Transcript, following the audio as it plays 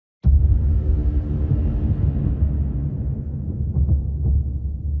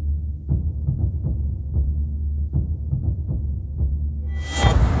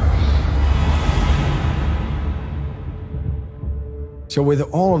So with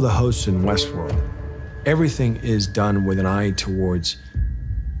all of the hosts in Westworld, everything is done with an eye towards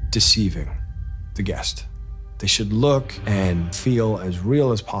deceiving the guest. They should look and feel as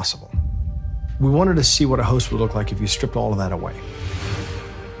real as possible. We wanted to see what a host would look like if you stripped all of that away.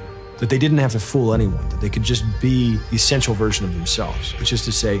 That they didn't have to fool anyone, that they could just be the essential version of themselves, which is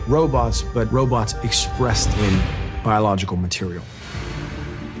to say robots, but robots expressed in biological material.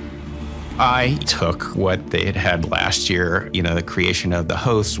 I took what they had had last year, the creation of the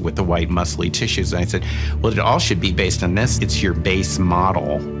host with the white muscly tissues, and I said, well, it all should be based on this. It's your base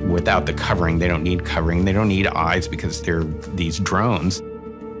model without the covering. They don't need covering. They don't need eyes because they're these drones.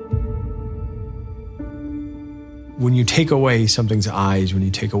 When you take away something's eyes, when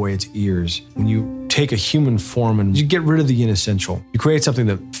you take away its ears, when you take a human form and you get rid of the inessential, you create something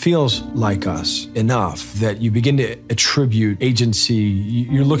that feels like us enough that you begin to attribute agency.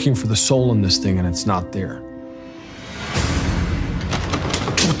 You're looking for the soul in this thing and it's not there.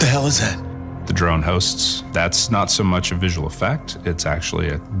 What the hell is that? The drone hosts, that's not so much a visual effect. It's actually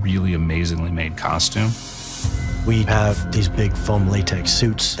a really amazingly made costume. We have these big foam latex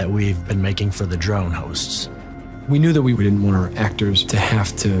suits that we've been making for the drone hosts. We knew that we didn't want our actors to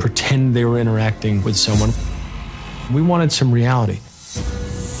have to pretend they were interacting with someone. We wanted some reality.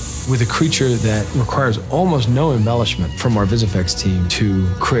 With a creature that requires almost no embellishment from our VisFX team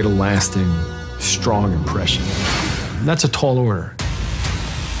to create a lasting, strong impression. And that's a tall order.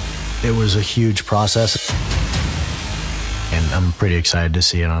 It was a huge process, and I'm pretty excited to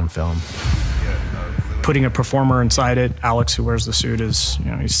see it on film. Putting a performer inside it, Alex, who wears the suit, is,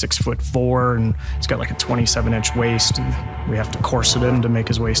 he's 6'4", and he's got like a 27-inch waist, and we have to corset him to make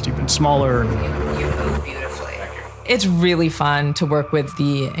his waist even smaller. You move beautifully. It's really fun to work with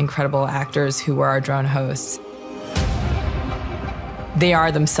the incredible actors who were our drone hosts. They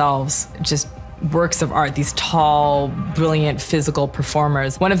are themselves just works of art, these tall, brilliant physical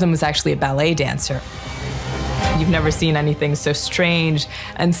performers. One of them was actually a ballet dancer. You've never seen anything so strange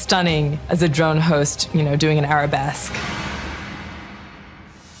and stunning as a drone host, doing an arabesque.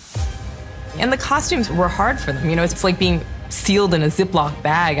 And the costumes were hard for them. It's like being sealed in a Ziploc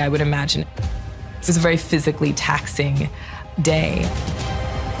bag, I would imagine. It was a very physically taxing day.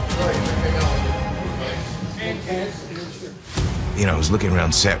 I was looking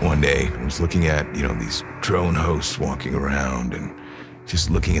around set one day. I was looking at, these drone hosts walking around and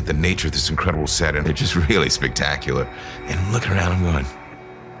just looking at the nature of this incredible set, and they're just really spectacular. And I'm looking around, I'm going,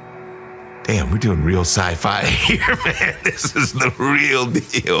 damn, we're doing real sci-fi here, man. This is the real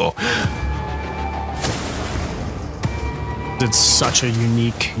deal. It's such a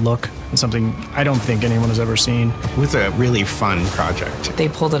unique look and something I don't think anyone has ever seen. It was a really fun project. They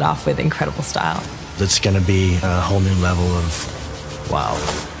pulled it off with incredible style. It's going to be a whole new level of wow.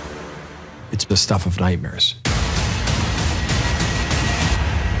 It's the stuff of nightmares.